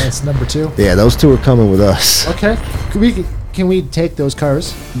Challenger. That's number 2. Yeah, those two are coming with us. Okay. Can we take those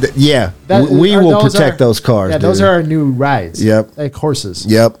cars? Yeah, That- we will those protect those cars. Yeah, those dude. are our new rides. Yep. Like horses.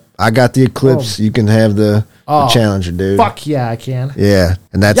 Yep, I got the Eclipse. You can have the Challenger, dude. Fuck yeah, I can. Yeah,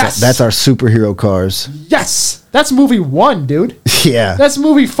 and Yes! that's our superhero cars. Yes! That's movie 1, dude. Yeah, That's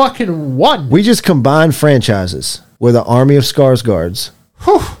movie fucking 1. we just combined franchises with an army of Skarsgårds.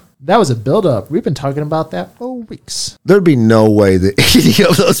 Whew. That was a build-up. We've been talking about that for weeks. There'd be no way that any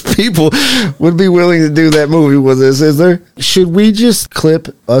of those people would be willing to do that movie with us, is there? Should we just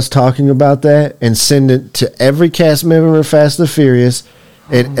clip us talking about that and send it to every cast member of Fast and Furious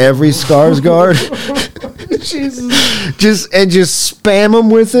and every Skarsgård? Jesus. just spam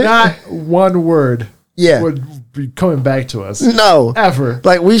them with it? Not one word would be coming back to us. No. Ever.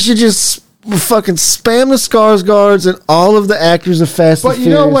 Like, we should just fucking spam the Skarsgårds and all of the actors of Fast and But you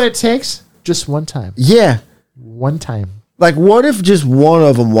Furious. know what it takes? Just one time. Yeah. One time. Like, what if just one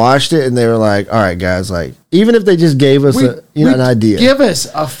of them watched it and they were like, all right, guys, like, even if they just gave us an idea. Give us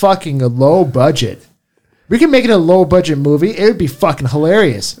a fucking low budget. We can make it a low budget movie. It would be fucking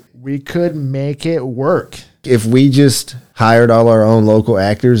hilarious. We could make it work. If we just hired all our own local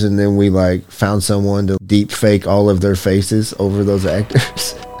actors and then we like found someone to deep fake all of their faces over those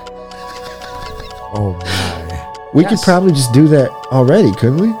actors. Oh my. We could probably just do that already,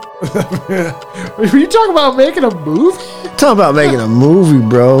 couldn't we? Are you talking about making a movie? Talking about making a movie,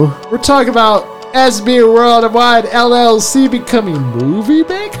 bro. We're talking about SB Worldwide LLC becoming movie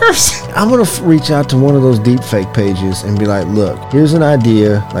makers? I'm going to reach out to one of those deep fake pages and be like, look, here's an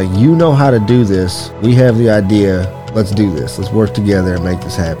idea. Like, you know how to do this. We have the idea. Let's do this. Let's work together and make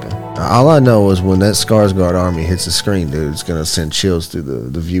this happen. All I know is when that Skarsgård army hits the screen, dude, it's going to send chills through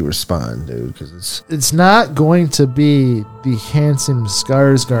the viewer's spine, dude, because it's not going to be the handsome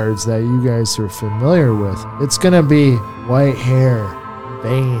Skarsgårds that you guys are familiar with. It's going to be white hair,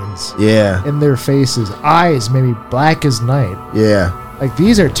 veins in their faces, eyes maybe black as night. Yeah. Like,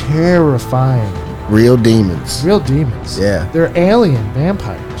 these are terrifying. Real demons. Real demons. Yeah. They're alien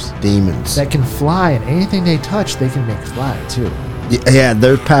vampires. Demons. That can fly, and anything they touch, they can make fly, too. Yeah,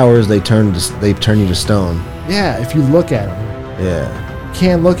 their powers, they turn you to stone. Yeah, if you look at them. Yeah. You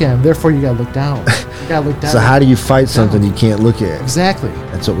can't look at them, therefore you gotta look down. You gotta look down. So how do you fight something you can't look at? Exactly.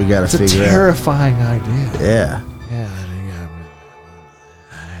 That's what we gotta figure out. It's a terrifying idea. Yeah.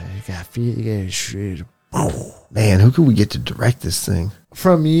 You got feet, you got shit. Man, who could we get to direct this thing?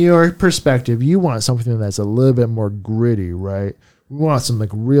 From your perspective, you want something that's a little bit more gritty, right? We want some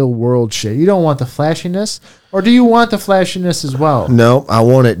like real world shit. You don't want the flashiness, or do you want the flashiness as well? No, I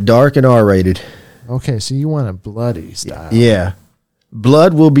want it dark and R-rated. Okay, so you want a bloody style. Yeah.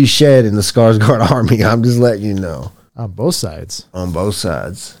 Blood will be shed in the Skarsgård army. I'm just letting you know. On both sides. On both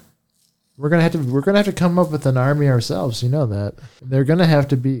sides. We're gonna have to come up with an army ourselves. You know that. They're gonna have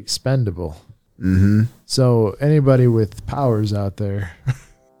to be expendable. Mm-hmm. So anybody with powers out there.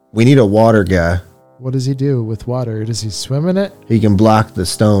 We need a water guy. What does he do with water? Does he swim in it? He can block the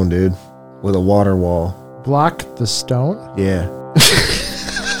stone, dude, with a water wall. Block the stone? Yeah.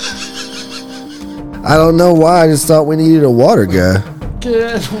 I don't know why. I just thought we needed a water guy.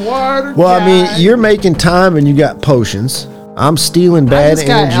 Get water Well, guy. I mean, you're making time and you got potions. I'm stealing bad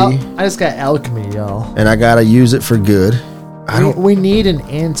energy. I just got alchemy, y'all. And I got to use it for good. We need an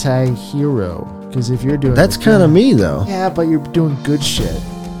anti-hero. Because if you're doing... That's kind of me, though. Yeah, but you're doing good shit.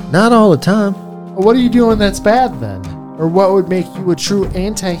 Not all the time. What are you doing that's bad, then? Or what would make you a true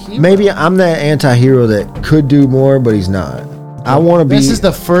anti-hero? Maybe I'm that anti-hero that could do more, but he's not. I want to be... This is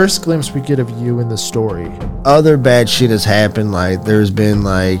the first glimpse we get of you in the story. Other bad shit has happened. Like, there's been,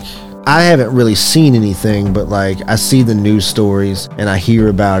 like... I haven't really seen anything, but, like, I see the news stories, and I hear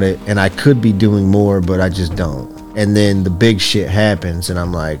about it, and I could be doing more, but I just don't. And then the big shit happens, and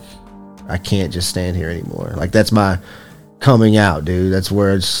I'm like, I can't just stand here anymore. Like, that's my coming out, dude. That's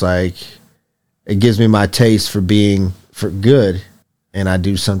where it's like... It gives me my taste for being for good, and I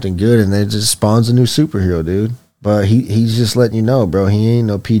do something good, and then it just spawns a new superhero, dude. But he's just letting you know, bro, he ain't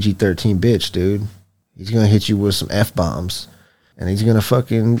no PG-13 bitch, dude. He's gonna hit you with some F-bombs, and he's gonna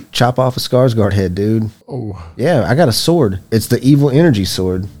fucking chop off a Skarsgård head, dude. Oh. Yeah, I got a sword. It's the evil energy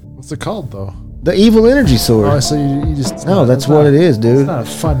sword. What's it called, though? The evil energy sword. Oh, so you just... No, that's what it is, dude. It's not a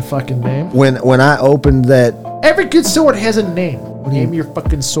fun fucking name. When I opened that... Every good sword has a name. Name your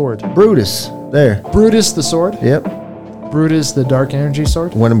fucking sword. Brutus. There. Brutus the sword? Yep. Brutus the dark energy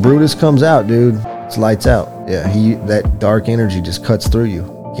sword? When Brutus comes out, dude, it's lights out. Yeah, that dark energy just cuts through you.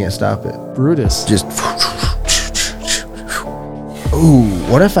 You can't stop it. Brutus. Just... Ooh,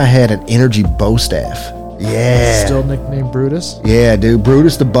 what if I had an energy bow staff? Yeah. Still nicknamed Brutus? Yeah, dude.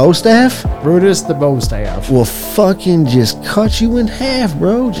 Brutus the bow staff? Brutus the bow staff. Will fucking just cut you in half,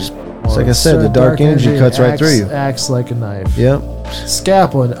 bro. Just... It's like I said, the dark energy cuts right through you. Acts like a knife. Yep.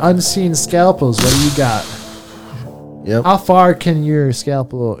 Scalpel and unseen scalpels. What do you got? Yep. How far can your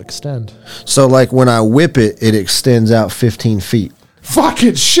scalpel extend? So, like, when I whip it, it extends out 15 feet.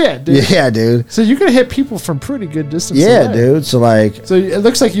 Fucking shit, dude. Yeah, dude. So you can hit people from pretty good distance Yeah, away. dude. So, like... So it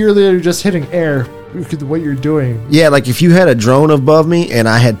looks like you're literally just hitting air, what you're doing. Yeah, like if you had a drone above me and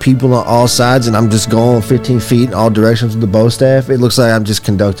I had people on all sides and I'm just going 15 feet in all directions with the bow staff, it looks like I'm just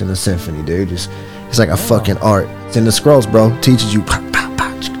conducting a symphony, dude. It's like a fucking art. It's in the scrolls, bro. Teaches you.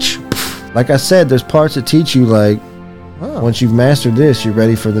 Like I said, there's parts that teach you, like, once you've mastered this, you're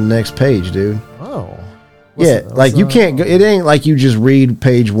ready for the next page, dude. Oh. Like you can't go, it ain't like you just read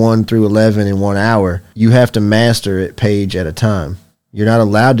page 1 through 11 in 1 hour. You have to master it page at a time. You're not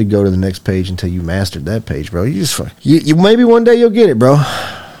allowed to go to the next page until you mastered that page, bro. You maybe one day you'll get it, bro.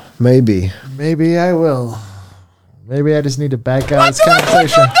 Maybe I will. Maybe I just need to back out of this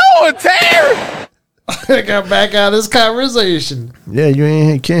conversation. What the fuck you doing, Terry? I got back out of this conversation. Yeah,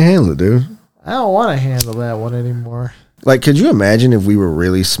 can't handle it, dude. I don't want to handle that one anymore. Like, could you imagine if we were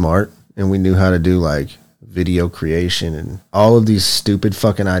really smart and we knew how to do like video creation and all of these stupid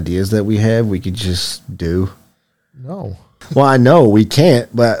fucking ideas that we have, we could just do? No. Well, I know we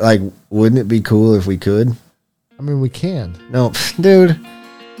can't, but like, wouldn't it be cool if we could? I mean, we can. No, dude.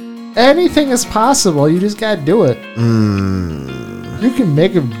 Anything is possible. You just gotta do it. You can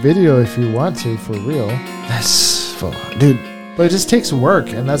make a video if you want to, for real. That's fun, dude. But it just takes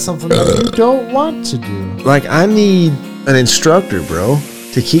work, and that's something that you don't want to do. Like, I need an instructor, bro,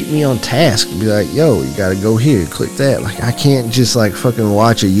 to keep me on task. Be like, yo, you gotta go here, click that. Like, I can't just like fucking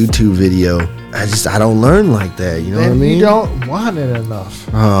watch a YouTube video. I don't learn like that. You know what I mean? You don't want it enough.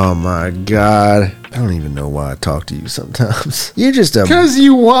 Oh my God. I don't even know why I talk to you sometimes. You're just a... Because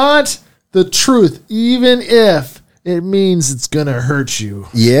you want the truth, even if it means it's gonna hurt you.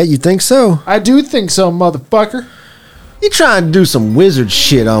 Yeah, you think so? I do think so, motherfucker. You trying to do some wizard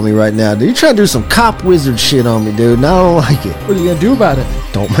shit on me right now, dude. You trying to do some cop wizard shit on me, dude, and I don't like it. What are you gonna do about it?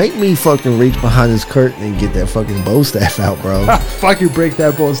 Don't make me fucking reach behind this curtain and get that fucking bow staff out, bro. Fuck you, break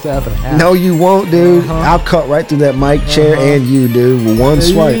that bow staff in half. No, you won't, dude. I'll cut right through that mic chair and you, dude, with one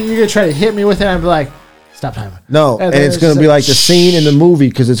swipe. You're gonna try to hit me with it and be like, stop time. No, and it's going to be like the scene in the movie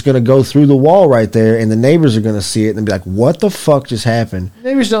because it's going to go through the wall right there and the neighbors are going to see it and be like, what the fuck just happened?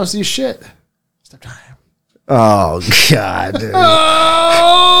 Neighbors don't see shit. Stop time. Oh, God, dude.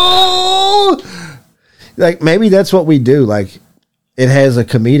 Oh! Like, maybe that's what we do. Like, it has a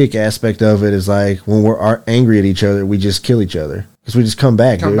comedic aspect of it. Is like when we're angry at each other, we just kill each other because we just come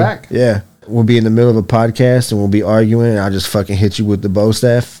back. Come back. Yeah. We'll be in the middle of a podcast and we'll be arguing and I'll just fucking hit you with the bow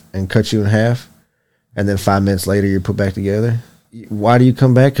staff and cut you in half. And then 5 minutes later, you're put back together. Why do you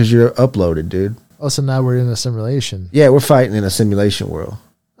come back? Because you're uploaded, dude. Oh, so now we're in a simulation. Yeah, we're fighting in a simulation world.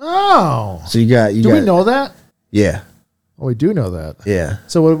 Oh. So you got. Do we know that? Yeah. Oh, we do know that. Yeah.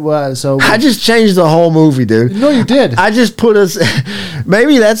 So what? I just changed the whole movie, dude. No, you did. I just put us.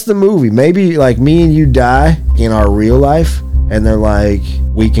 Maybe that's the movie. Maybe like me and you die in our real life, and they're like,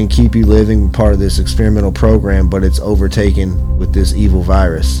 we can keep you living part of this experimental program, but it's overtaken with this evil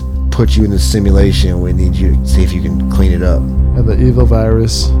virus. Put you in the simulation. We need you to see if you can clean it up. And the evil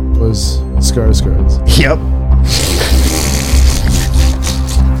virus was Skarsgård. Yep.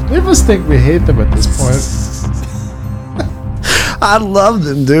 They must think we hate them at this point. I love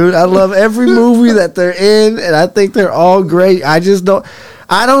them, dude. I love every movie that they're in, and I think they're all great. I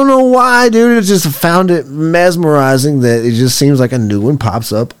don't know why, dude. I just found it mesmerizing that it just seems like a new one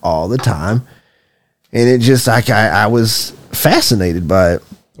pops up all the time. And it just, like, I was fascinated by it.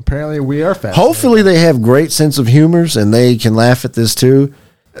 Apparently we are fascinated. Hopefully they have great sense of humors and they can laugh at this too.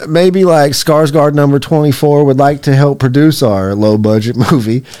 Maybe like Skarsgård number 24 would like to help produce our low budget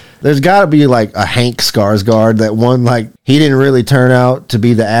movie. There's got to be like a Hank Skarsgård, that one, like, he didn't really turn out to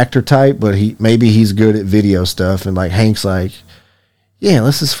be the actor type, but maybe he's good at video stuff. And like Hank's like, yeah,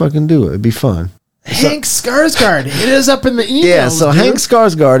 let's just fucking do it. It'd be fun. Hank Skarsgård, hit us up in the email. Yeah, so dude. Hank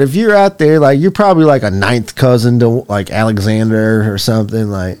Skarsgård, if you're out there, like, you're probably like a ninth cousin to like Alexander or something.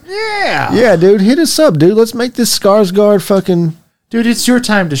 Like, yeah, dude, hit us up, dude. Let's make this Skarsgård fucking. Dude, it's your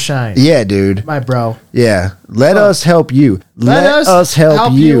time to shine. Yeah, dude. My bro. Yeah. Let us help you. Let us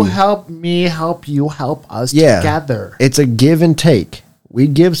help you. Help me, help you, help us together. It's a give and take. We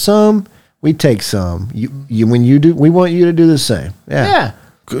give some, we take some. When you do, we want you to do the same. Yeah.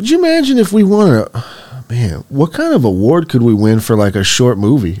 Could you imagine if we won man, what kind of award could we win for like a short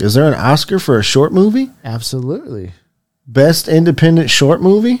movie? Is there an Oscar for a short movie? Absolutely. Best independent short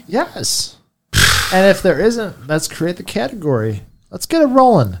movie? Yes. And if there isn't, let's create the category. Let's get it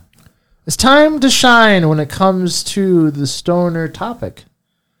rolling. It's time to shine when it comes to the stoner topic.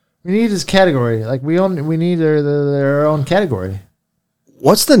 We need this category. Like we need their own category.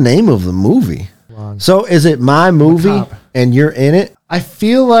 What's the name of the movie? Long. So is it my movie Cop. and you're in it? I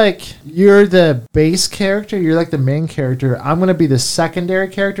feel like you're the base character. You're like the main character. I'm going to be the secondary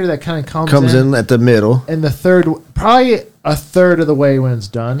character that kind of comes In at the middle. in the third, probably a third of the way when it's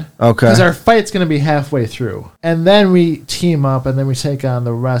done. Okay. Because our fight's going to be halfway through. And then we team up and then we take on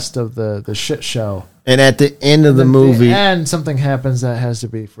the rest of the shit show. And at the end of the movie, And something happens that has to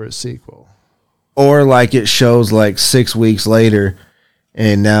be for a sequel. or like it shows like 6 weeks later,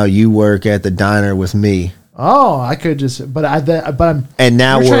 and now you work at the diner with me. Oh, I could just, but I'm. And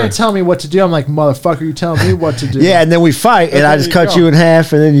now you're we're trying to tell me what to do. I'm like, motherfucker, you telling me what to do? yeah, and then we fight, and Okay, I just you cut go. you in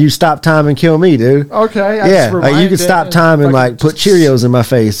half, and then you stop time and kill me, dude. Okay. I Yeah, just like you rewind can it stop time and fucking like put just- Cheerios in my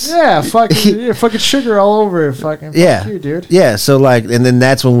face. Yeah, fucking sugar all over it. Fucking Yeah, fuck you, dude. yeah. So like, and then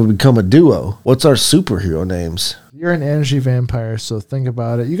that's when we become a duo. What's our superhero names? You're an energy vampire, so think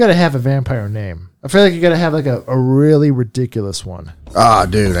about it. You got to have a vampire name. I feel like you got to have like a really ridiculous one. Ah,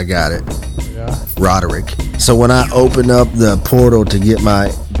 dude, I got it. Yeah. Roderick. So when I open up the portal to get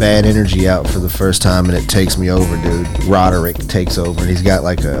my bad energy out for the first time and it takes me over, dude, Roderick takes over and he's got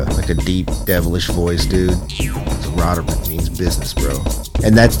like a deep devilish voice, dude. So Roderick means business, bro.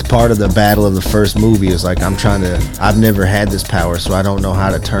 And that's the part of the battle of the first movie is like I've never had this power, so I don't know how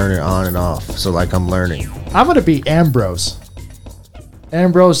to turn it on and off. So like I'm learning. I'm going to be Ambrose.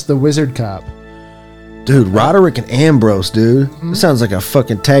 Ambrose the wizard cop. Dude, Roderick and Ambrose, dude. This sounds like a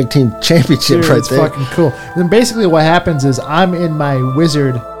fucking tag team championship Dude, right it's there. fucking cool. Then basically what happens is I'm in my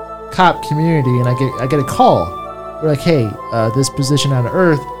wizard cop community and I get a call. We're like, hey, this position on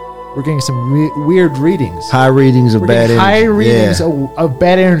Earth, we're getting some weird readings. High readings of We're bad getting energy. high readings Yeah. of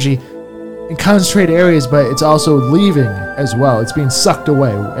bad energy in concentrated areas, but it's also leaving as well. It's being sucked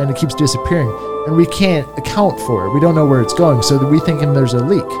away and it keeps disappearing. And we can't account for it. We don't know where it's going. So we thinking there's a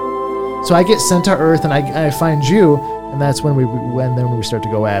leak. So I get sent to Earth and I find you, and that's when we start to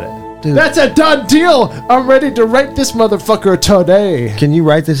go at it. Dude. That's a done deal. I'm ready to write this motherfucker today. Can you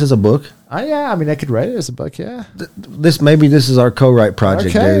write this as a book? Yeah, I mean I could write it as a book, yeah. This is our co-write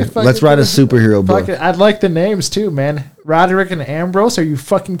project, dude. fuck Let's it, write a fuck it. superhero book. Fuck it. I'd like the names too, man. Roderick and Ambrose. Are you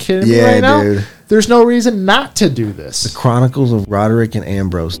fucking kidding me Yeah, right now? dude. There's no reason not to do this. Chronicles of Roderick and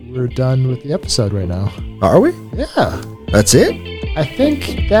Ambrose. We're done with the episode right now. Are we? Yeah, That's it? I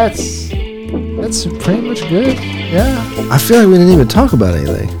think that's pretty much good. Yeah. I feel like we didn't even talk about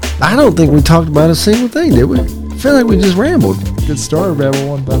anything. I don't think we talked about a single thing, did we? I feel like we just rambled. Good story, Rebel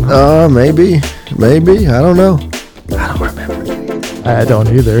one done. Huh? Maybe. I don't know. I don't remember. I don't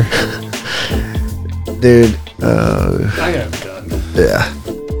either. Dude, I got done. yeah.